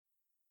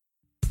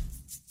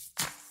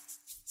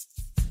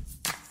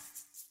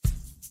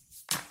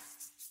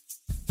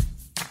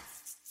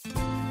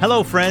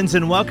Hello, friends,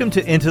 and welcome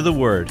to Into the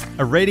Word,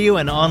 a radio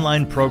and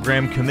online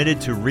program committed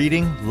to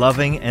reading,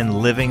 loving, and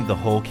living the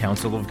whole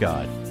counsel of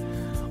God.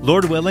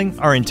 Lord willing,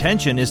 our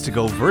intention is to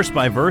go verse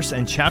by verse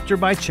and chapter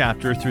by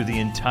chapter through the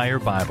entire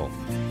Bible.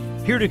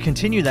 Here to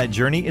continue that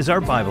journey is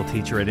our Bible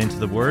teacher at Into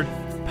the Word,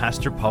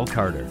 Pastor Paul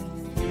Carter.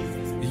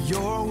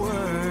 Your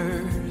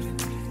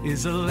word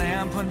is a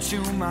lamp unto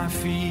my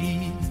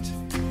feet.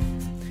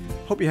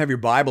 Hope you have your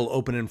Bible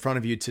open in front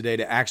of you today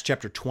to Acts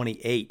chapter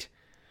 28.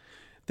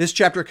 This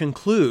chapter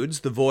concludes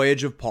the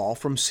voyage of Paul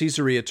from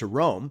Caesarea to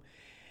Rome,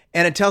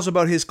 and it tells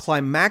about his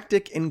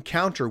climactic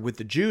encounter with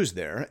the Jews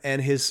there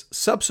and his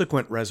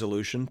subsequent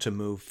resolution to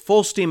move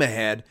full steam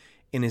ahead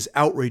in his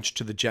outreach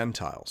to the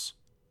Gentiles.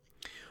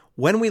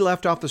 When we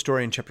left off the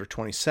story in chapter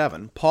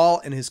 27,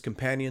 Paul and his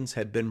companions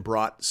had been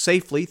brought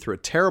safely through a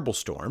terrible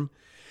storm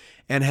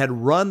and had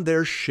run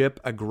their ship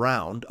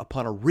aground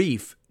upon a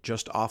reef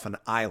just off an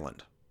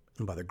island.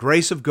 And by the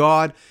grace of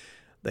God,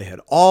 they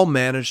had all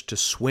managed to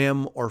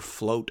swim or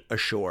float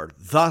ashore.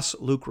 Thus,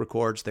 Luke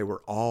records, they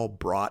were all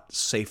brought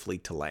safely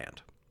to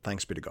land.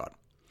 Thanks be to God.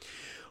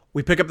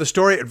 We pick up the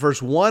story at verse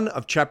 1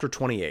 of chapter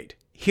 28.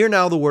 Hear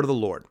now the word of the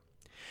Lord.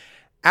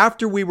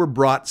 After we were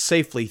brought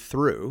safely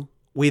through,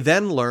 we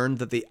then learned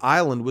that the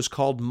island was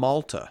called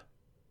Malta.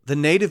 The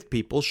native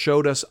people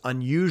showed us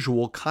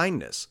unusual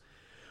kindness,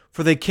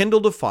 for they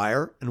kindled a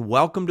fire and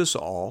welcomed us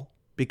all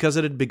because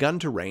it had begun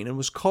to rain and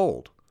was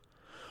cold.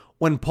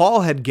 When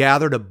Paul had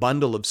gathered a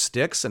bundle of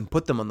sticks and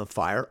put them on the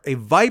fire, a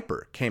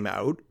viper came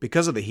out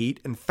because of the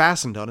heat and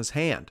fastened on his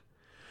hand.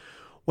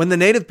 When the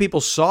native people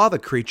saw the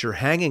creature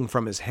hanging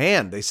from his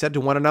hand, they said to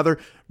one another,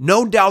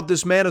 "No doubt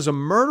this man is a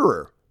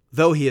murderer.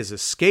 Though he has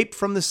escaped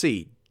from the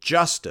sea,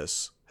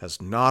 justice has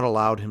not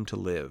allowed him to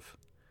live."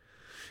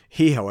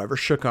 He, however,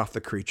 shook off the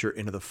creature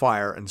into the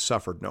fire and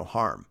suffered no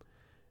harm.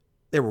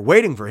 They were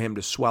waiting for him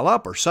to swell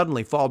up or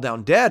suddenly fall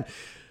down dead.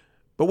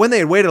 But when they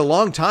had waited a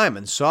long time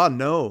and saw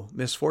no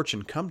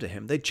misfortune come to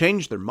him, they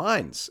changed their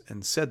minds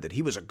and said that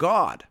he was a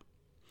god.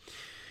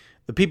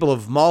 The people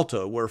of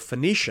Malta were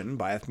Phoenician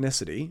by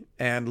ethnicity,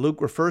 and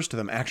Luke refers to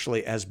them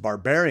actually as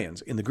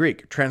barbarians in the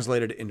Greek,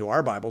 translated into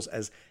our Bibles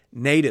as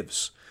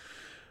natives.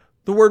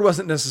 The word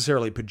wasn't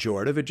necessarily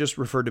pejorative, it just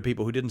referred to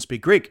people who didn't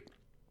speak Greek.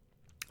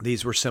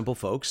 These were simple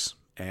folks,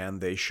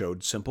 and they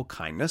showed simple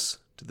kindness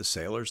to the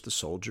sailors, the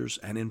soldiers,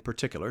 and in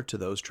particular to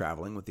those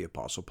traveling with the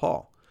Apostle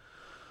Paul.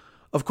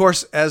 Of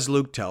course, as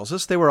Luke tells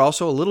us, they were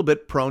also a little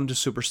bit prone to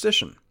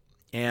superstition.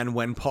 And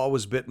when Paul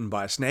was bitten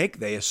by a snake,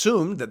 they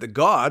assumed that the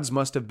gods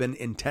must have been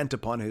intent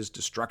upon his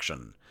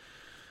destruction.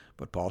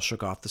 But Paul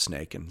shook off the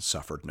snake and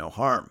suffered no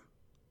harm.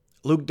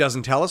 Luke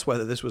doesn't tell us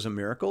whether this was a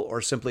miracle or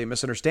simply a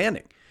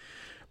misunderstanding.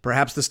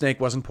 Perhaps the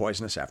snake wasn't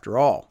poisonous after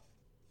all.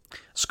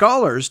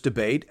 Scholars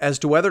debate as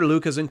to whether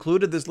Luke has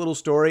included this little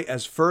story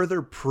as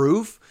further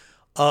proof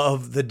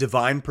of the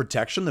divine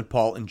protection that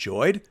Paul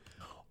enjoyed,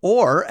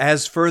 or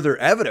as further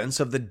evidence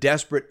of the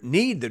desperate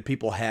need that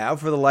people have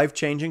for the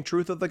life-changing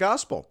truth of the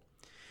gospel.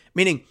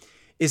 Meaning,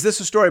 is this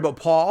a story about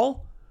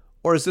Paul,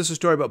 or is this a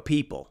story about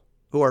people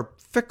who are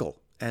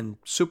fickle and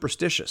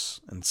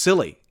superstitious and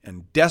silly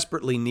and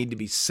desperately need to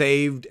be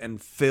saved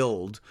and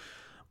filled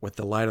with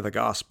the light of the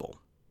gospel?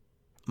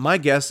 My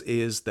guess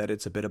is that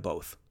it's a bit of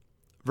both.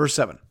 Verse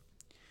 7.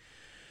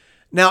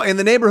 Now, in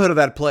the neighborhood of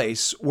that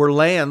place were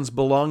lands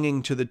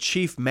belonging to the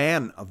chief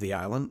man of the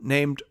island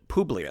named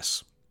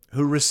Publius,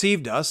 who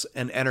received us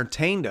and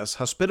entertained us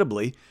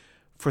hospitably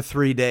for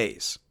 3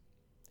 days.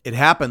 It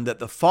happened that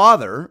the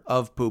father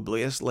of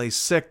Publius lay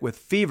sick with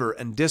fever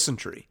and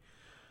dysentery,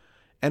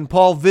 and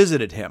Paul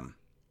visited him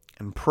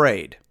and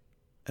prayed,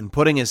 and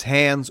putting his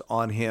hands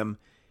on him,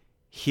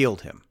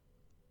 healed him.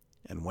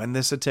 And when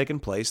this had taken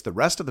place, the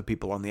rest of the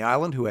people on the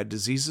island who had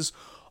diseases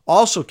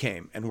also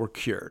came and were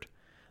cured.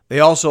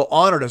 They also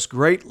honored us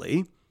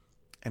greatly,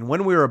 and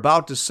when we were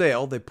about to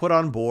sail, they put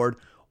on board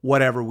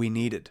whatever we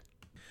needed.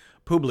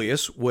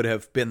 Publius would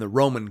have been the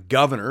Roman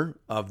governor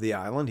of the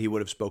island. He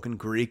would have spoken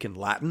Greek and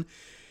Latin,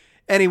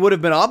 and he would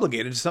have been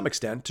obligated to some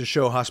extent to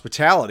show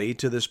hospitality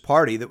to this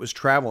party that was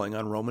traveling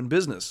on Roman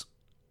business.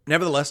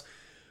 Nevertheless,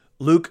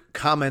 Luke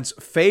comments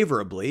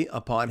favorably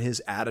upon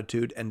his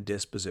attitude and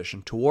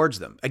disposition towards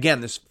them.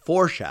 Again, this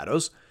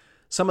foreshadows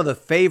some of the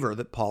favor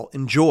that Paul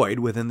enjoyed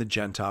within the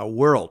Gentile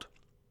world.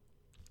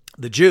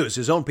 The Jews,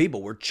 his own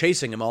people, were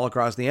chasing him all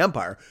across the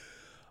empire.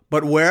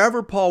 But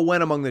wherever Paul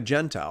went among the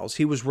Gentiles,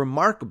 he was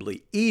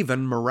remarkably,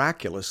 even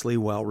miraculously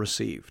well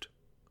received.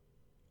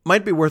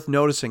 Might be worth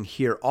noticing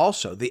here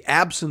also the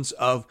absence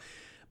of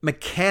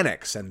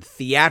mechanics and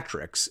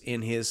theatrics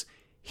in his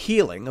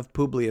healing of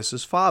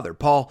Publius's father.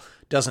 Paul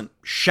doesn't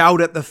shout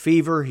at the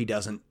fever, he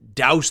doesn't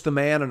douse the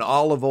man in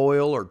olive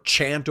oil or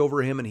chant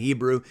over him in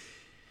Hebrew.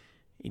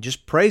 He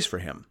just prays for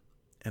him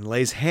and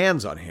lays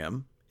hands on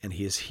him, and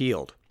he is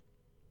healed.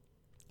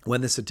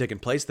 When this had taken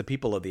place, the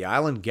people of the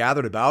island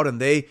gathered about,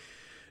 and they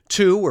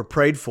too were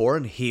prayed for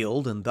and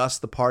healed, and thus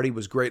the party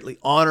was greatly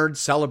honored,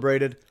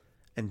 celebrated,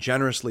 and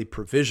generously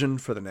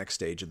provisioned for the next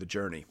stage of the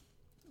journey.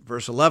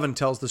 Verse 11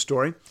 tells the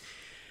story.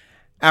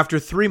 After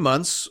 3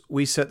 months,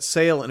 we set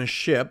sail in a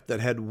ship that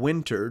had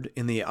wintered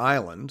in the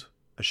island,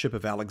 a ship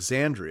of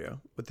Alexandria,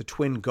 with the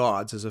twin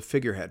gods as a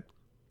figurehead.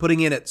 Putting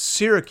in at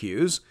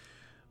Syracuse,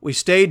 we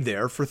stayed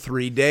there for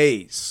 3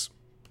 days.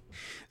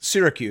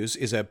 Syracuse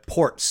is a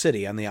port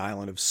city on the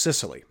island of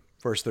Sicily,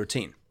 verse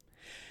 13.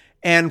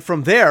 And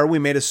from there, we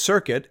made a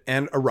circuit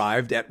and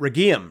arrived at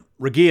Rhegium.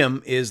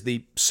 Rhegium is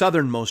the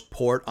southernmost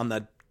port on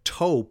the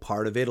toe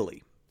part of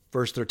Italy.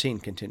 Verse 13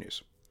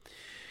 continues.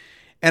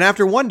 And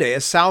after 1 day,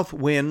 a south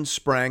wind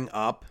sprang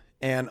up,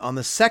 and on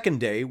the 2nd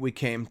day, we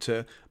came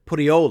to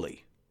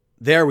Puteoli.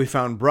 There we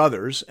found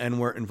brothers and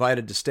were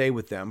invited to stay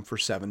with them for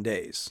 7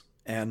 days.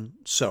 And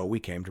so we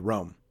came to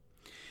Rome.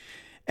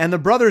 And the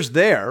brothers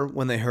there,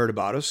 when they heard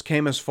about us,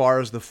 came as far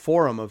as the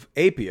Forum of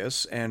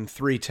Appius and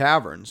 3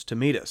 taverns to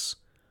meet us.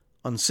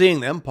 On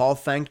seeing them, Paul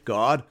thanked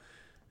God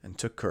and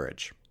took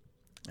courage.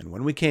 And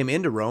when we came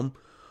into Rome,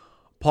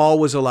 Paul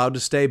was allowed to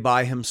stay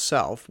by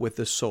himself with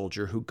the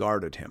soldier who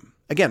guarded him.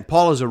 Again,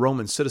 Paul is a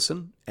Roman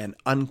citizen and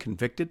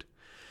unconvicted,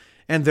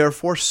 and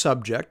therefore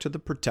subject to the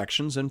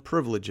protections and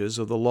privileges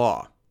of the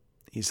law.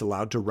 He's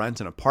allowed to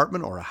rent an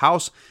apartment or a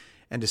house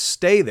and to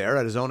stay there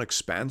at his own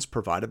expense,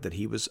 provided that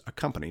he was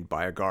accompanied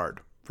by a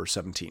guard. Verse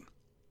 17.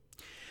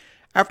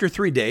 After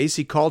 3 days,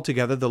 he called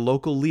together the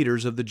local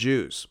leaders of the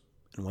Jews.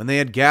 And when they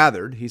had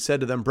gathered, he said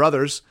to them,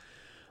 Brothers,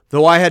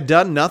 though I had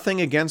done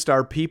nothing against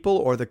our people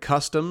or the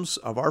customs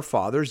of our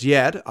fathers,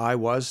 yet I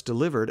was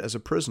delivered as a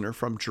prisoner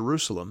from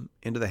Jerusalem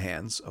into the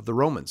hands of the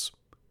Romans.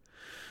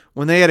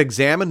 When they had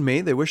examined me,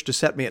 they wished to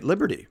set me at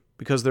liberty,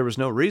 because there was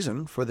no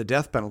reason for the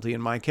death penalty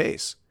in my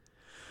case.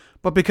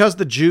 But because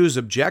the Jews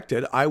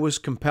objected, I was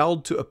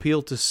compelled to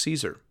appeal to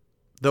Caesar,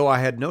 though I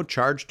had no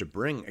charge to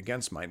bring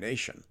against my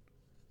nation.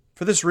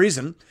 For this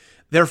reason,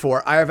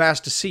 therefore, I have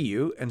asked to see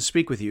you and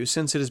speak with you,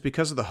 since it is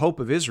because of the hope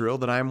of Israel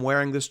that I am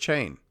wearing this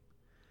chain.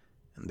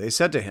 And they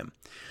said to him,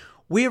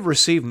 We have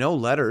received no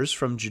letters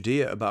from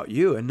Judea about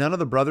you, and none of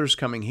the brothers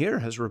coming here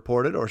has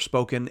reported or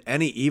spoken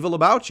any evil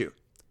about you.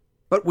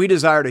 But we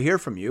desire to hear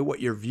from you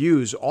what your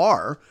views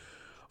are,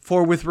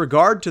 for with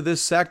regard to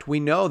this sect, we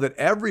know that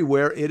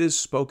everywhere it is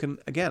spoken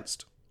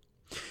against.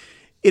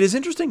 It is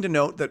interesting to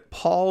note that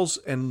Paul's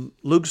and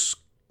Luke's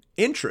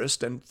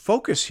interest and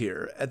focus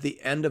here at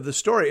the end of the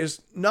story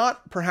is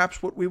not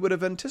perhaps what we would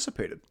have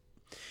anticipated.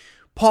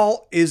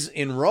 Paul is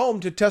in Rome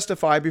to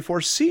testify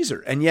before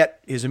Caesar, and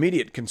yet his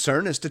immediate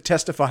concern is to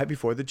testify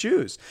before the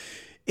Jews.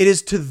 It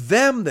is to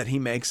them that he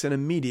makes an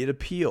immediate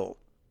appeal.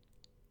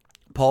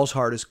 Paul's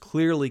heart is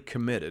clearly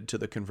committed to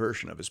the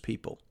conversion of his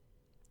people.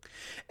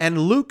 And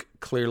Luke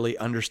clearly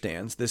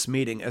understands this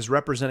meeting as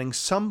representing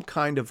some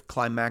kind of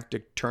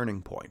climactic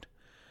turning point.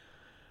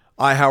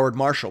 I. Howard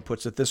Marshall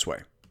puts it this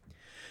way.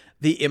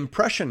 The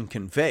impression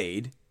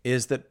conveyed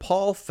is that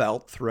Paul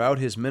felt throughout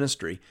his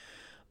ministry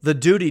the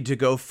duty to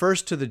go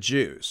first to the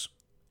Jews,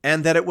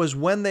 and that it was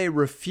when they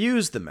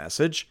refused the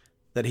message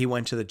that he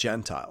went to the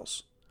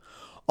Gentiles.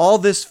 All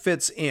this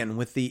fits in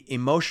with the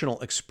emotional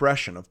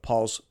expression of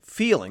Paul's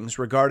feelings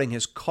regarding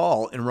his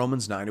call in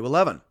Romans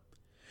 9-11.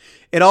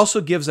 It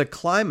also gives a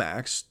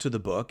climax to the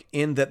book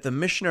in that the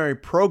missionary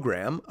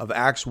program of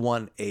Acts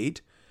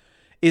 1:8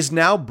 is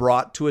now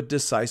brought to a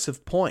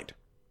decisive point.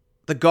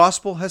 The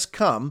gospel has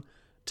come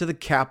to the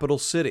capital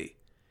city,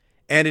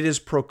 and it is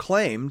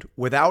proclaimed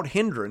without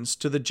hindrance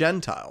to the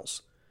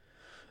Gentiles.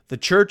 The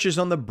church is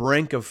on the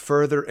brink of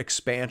further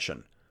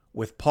expansion,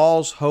 with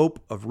Paul's hope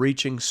of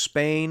reaching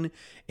Spain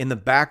in the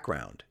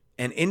background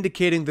and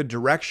indicating the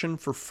direction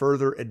for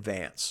further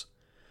advance.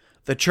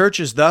 The church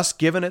is thus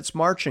given its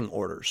marching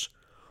orders.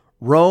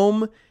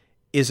 Rome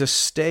is a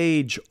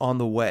stage on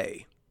the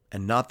way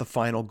and not the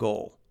final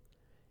goal.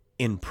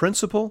 In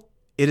principle,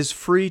 it is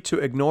free to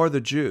ignore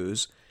the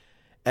Jews,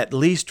 at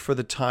least for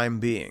the time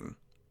being,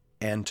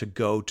 and to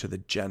go to the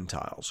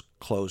Gentiles.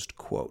 Closed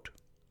quote.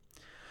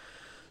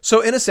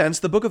 So in a sense,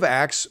 the book of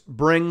Acts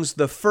brings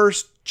the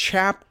first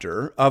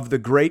chapter of the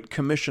Great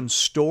Commission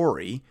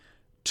story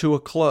to a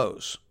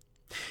close.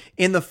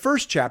 In the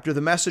first chapter,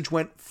 the message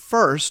went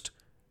first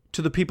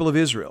to the people of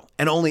Israel,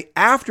 and only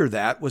after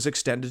that was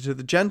extended to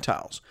the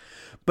Gentiles.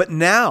 But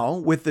now,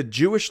 with the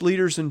Jewish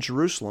leaders in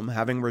Jerusalem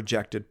having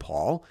rejected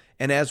Paul,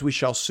 and as we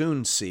shall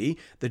soon see,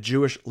 the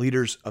Jewish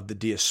leaders of the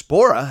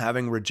diaspora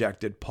having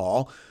rejected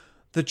Paul,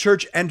 the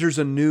church enters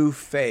a new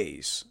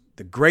phase,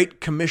 the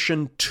Great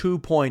Commission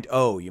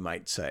 2.0, you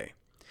might say.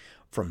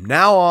 From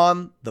now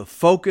on, the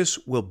focus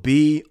will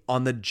be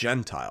on the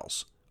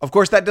Gentiles. Of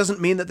course, that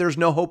doesn't mean that there's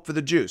no hope for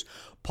the Jews.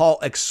 Paul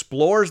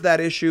explores that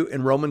issue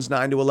in Romans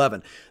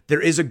 9-11. There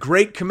is a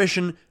Great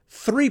Commission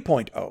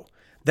 3.0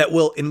 that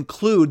will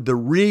include the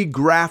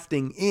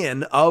regrafting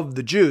in of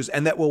the Jews,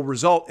 and that will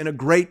result in a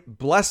great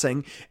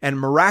blessing and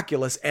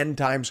miraculous end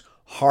times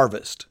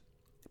harvest.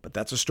 But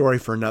that's a story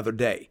for another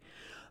day.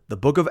 The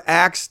book of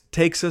Acts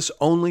takes us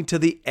only to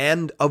the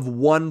end of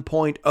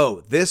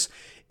 1.0. This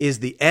is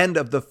the end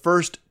of the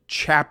first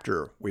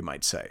chapter, we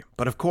might say.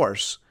 But of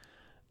course,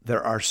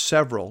 there are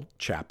several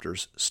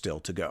chapters still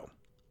to go.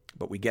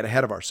 But we get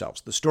ahead of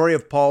ourselves. The story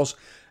of Paul's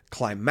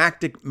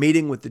climactic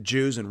meeting with the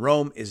Jews in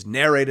Rome is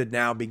narrated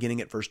now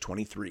beginning at verse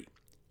 23.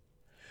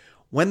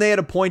 When they had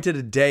appointed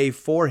a day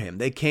for him,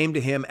 they came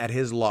to him at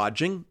his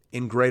lodging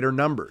in greater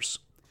numbers.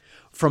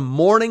 From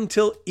morning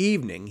till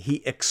evening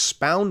he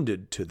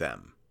expounded to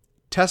them,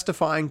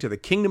 testifying to the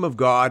kingdom of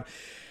God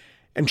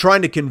and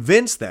trying to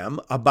convince them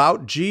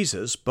about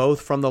Jesus,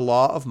 both from the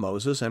law of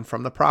Moses and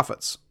from the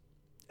prophets.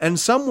 And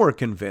some were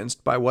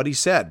convinced by what he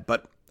said,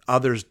 but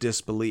others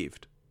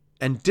disbelieved.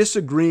 And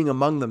disagreeing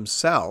among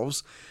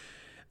themselves,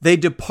 they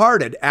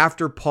departed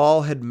after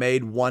Paul had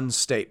made one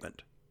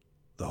statement.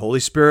 The Holy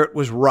Spirit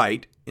was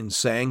right in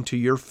saying to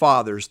your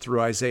fathers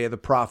through Isaiah the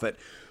prophet,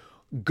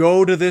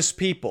 "Go to this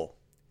people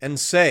and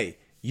say,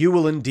 you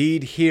will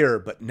indeed hear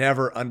but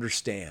never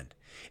understand,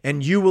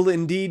 and you will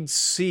indeed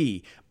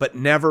see but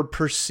never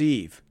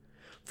perceive.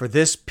 For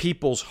this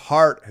people's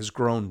heart has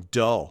grown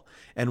dull,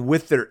 and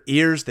with their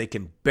ears they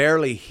can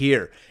barely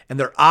hear, and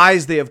their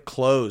eyes they have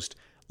closed,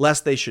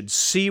 lest they should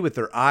see with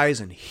their eyes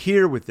and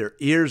hear with their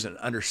ears and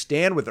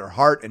understand with their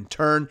heart and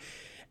turn,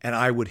 and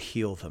I would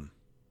heal them.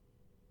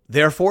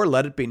 Therefore,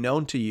 let it be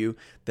known to you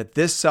that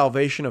this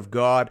salvation of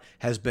God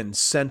has been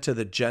sent to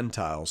the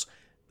Gentiles.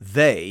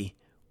 They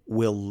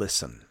will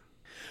listen."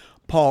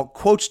 Paul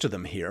quotes to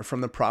them here from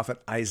the prophet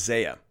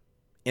Isaiah.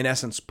 In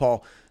essence,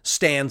 Paul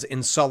stands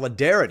in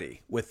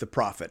solidarity with the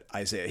prophet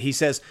Isaiah. He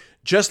says,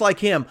 just like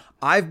him,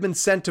 I've been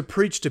sent to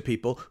preach to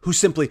people who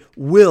simply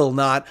will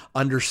not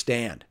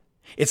understand.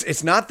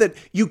 It's not that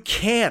you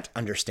can't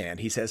understand,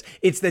 he says.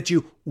 It's that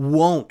you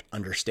won't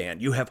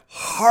understand. You have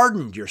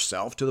hardened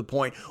yourself to the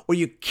point where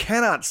you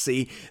cannot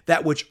see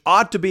that which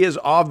ought to be as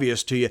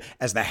obvious to you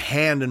as the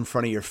hand in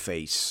front of your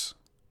face.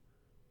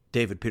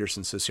 David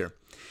Peterson says here,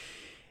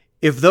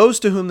 if those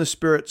to whom the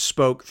Spirit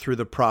spoke through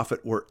the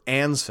prophet were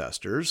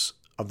ancestors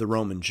of the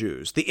Roman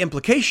Jews, the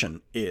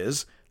implication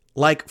is,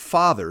 like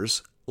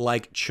fathers,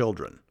 like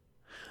children.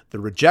 The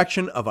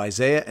rejection of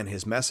Isaiah and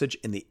his message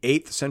in the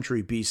 8th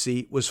century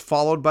BC was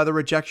followed by the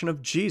rejection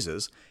of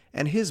Jesus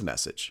and his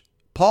message.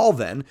 Paul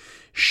then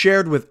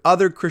shared with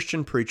other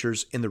Christian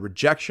preachers in the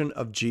rejection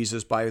of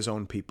Jesus by his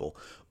own people.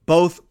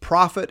 Both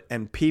prophet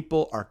and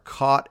people are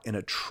caught in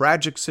a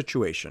tragic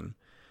situation,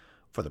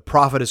 for the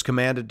prophet is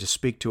commanded to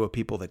speak to a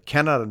people that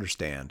cannot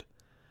understand,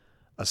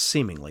 a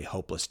seemingly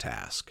hopeless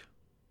task.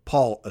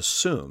 Paul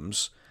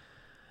assumes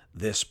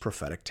this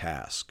prophetic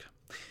task.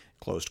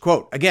 Closed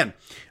quote. Again,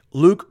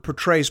 Luke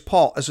portrays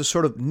Paul as a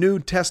sort of New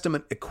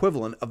Testament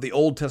equivalent of the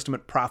Old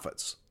Testament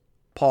prophets.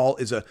 Paul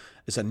is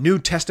a New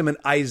Testament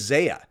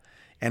Isaiah,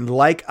 and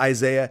like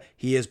Isaiah,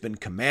 he has been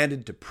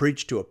commanded to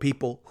preach to a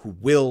people who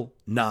will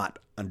not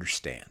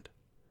understand.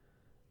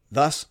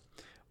 Thus,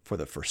 for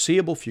the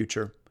foreseeable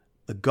future,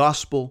 the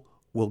gospel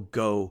will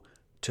go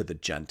to the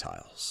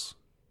Gentiles,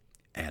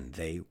 and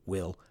they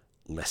will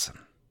listen.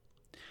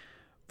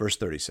 Verse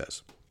 30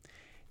 says,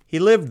 he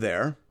lived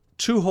there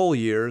 2 whole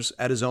years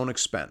at his own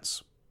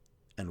expense,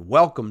 and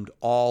welcomed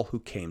all who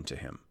came to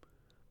him,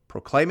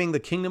 proclaiming the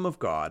kingdom of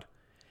God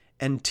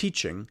and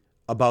teaching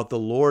about the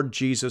Lord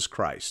Jesus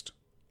Christ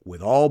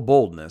with all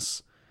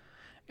boldness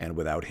and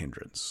without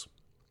hindrance.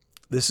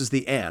 This is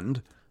the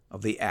end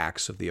of the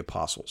Acts of the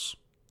Apostles.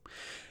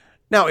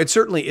 Now, it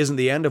certainly isn't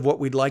the end of what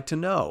we'd like to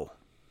know.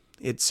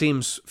 It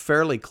seems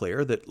fairly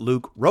clear that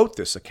Luke wrote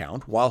this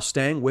account while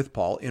staying with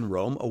Paul in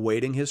Rome,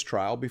 awaiting his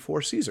trial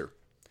before Caesar.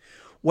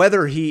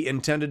 Whether he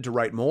intended to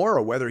write more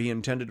or whether he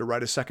intended to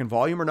write a second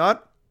volume or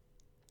not,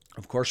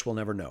 of course, we'll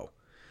never know.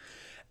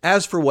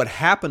 As for what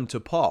happened to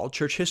Paul,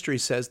 church history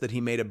says that he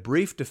made a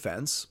brief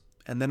defense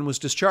and then was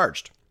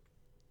discharged.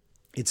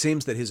 It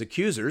seems that his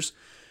accusers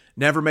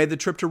never made the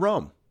trip to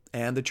Rome,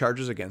 and the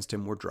charges against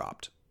him were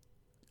dropped.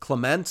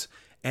 Clement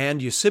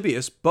and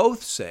Eusebius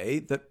both say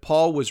that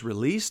Paul was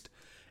released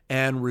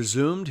and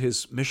resumed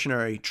his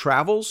missionary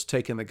travels,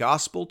 taking the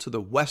gospel to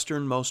the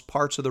westernmost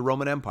parts of the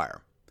Roman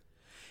Empire.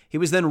 He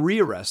was then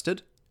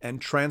rearrested and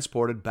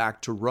transported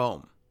back to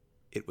Rome.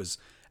 It was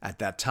at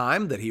that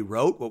time that he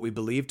wrote what we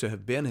believe to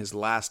have been his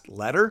last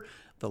letter,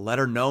 the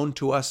letter known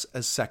to us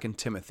as 2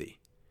 Timothy.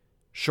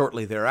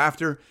 Shortly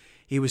thereafter,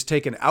 he was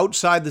taken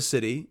outside the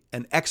city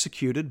and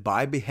executed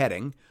by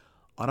beheading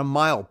on a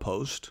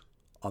milepost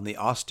on the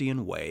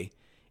Ostian Way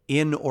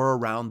in or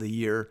around the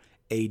year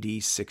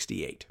AD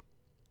 68.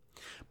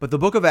 But the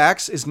book of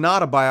Acts is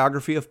not a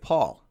biography of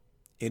Paul.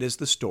 It is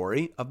the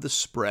story of the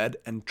spread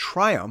and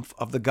triumph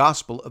of the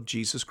gospel of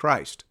Jesus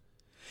Christ.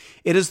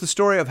 It is the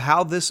story of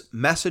how this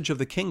message of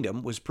the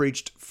kingdom was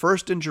preached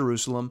first in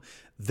Jerusalem,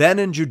 then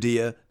in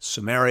Judea,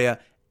 Samaria,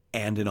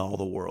 and in all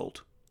the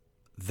world.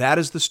 That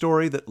is the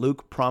story that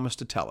Luke promised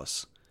to tell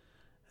us.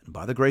 And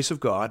by the grace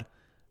of God,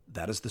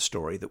 that is the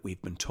story that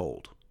we've been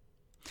told.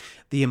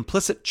 The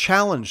implicit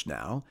challenge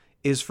now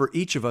is for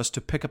each of us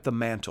to pick up the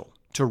mantle,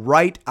 to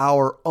write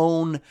our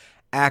own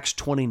Acts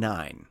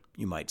 29,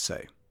 you might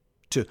say,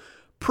 to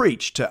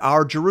preach to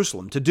our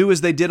Jerusalem, to do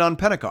as they did on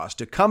Pentecost,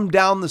 to come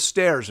down the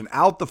stairs and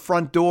out the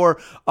front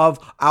door of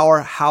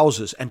our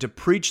houses and to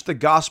preach the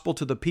gospel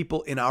to the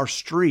people in our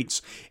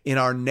streets, in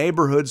our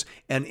neighborhoods,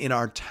 and in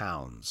our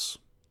towns.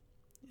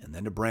 And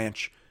then to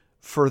branch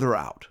further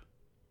out,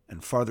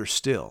 and farther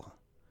still,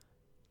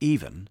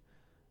 even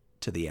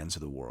to the ends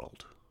of the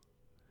world.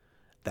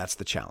 That's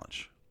the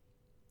challenge.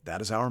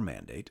 That is our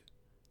mandate,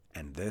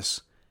 and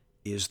this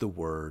is the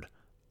word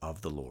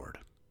of the Lord.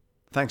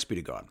 Thanks be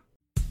to God.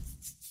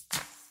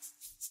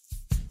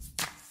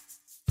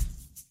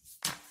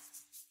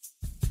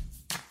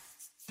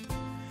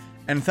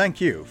 And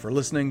thank you for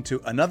listening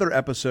to another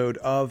episode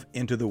of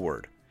Into the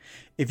Word.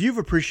 If you've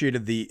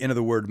appreciated the Into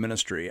the Word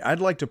ministry, I'd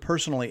like to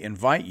personally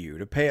invite you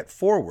to pay it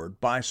forward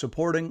by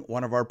supporting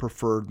one of our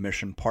preferred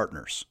mission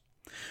partners.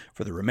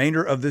 For the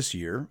remainder of this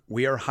year,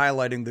 we are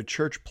highlighting the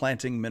church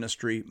planting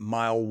ministry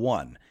Mile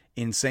 1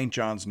 in St.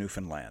 John's,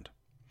 Newfoundland.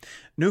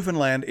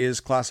 Newfoundland is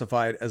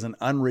classified as an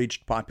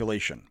unreached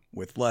population,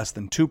 with less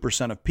than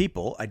 2% of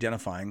people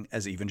identifying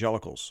as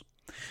evangelicals.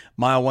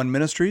 Mile 1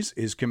 Ministries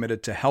is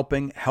committed to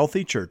helping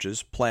healthy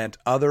churches plant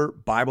other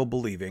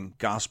Bible-believing,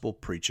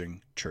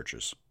 gospel-preaching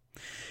churches.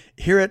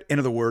 Here at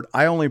Into the Word,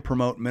 I only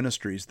promote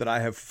ministries that I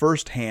have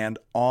first-hand,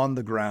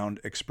 on-the-ground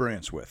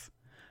experience with.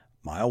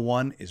 Mile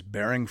 1 is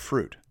bearing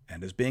fruit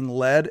and is being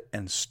led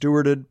and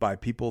stewarded by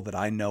people that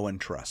I know and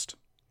trust.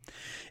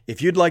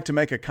 If you'd like to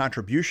make a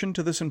contribution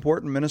to this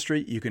important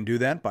ministry, you can do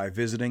that by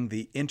visiting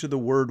the Into the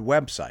Word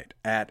website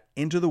at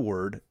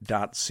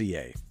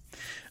intotheword.ca.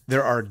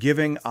 There are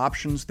giving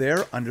options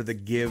there under the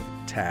Give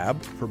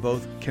tab for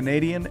both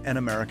Canadian and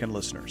American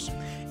listeners.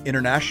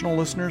 International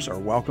listeners are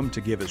welcome to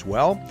give as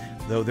well,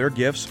 though their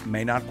gifts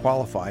may not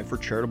qualify for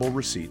charitable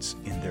receipts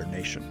in their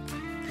nation.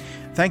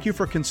 Thank you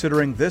for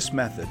considering this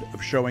method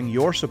of showing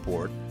your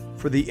support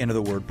for the Into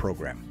the Word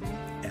program.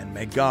 And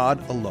may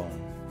God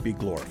alone be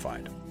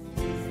glorified.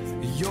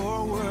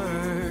 Your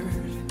word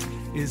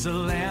is a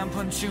lamp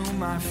unto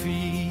my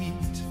feet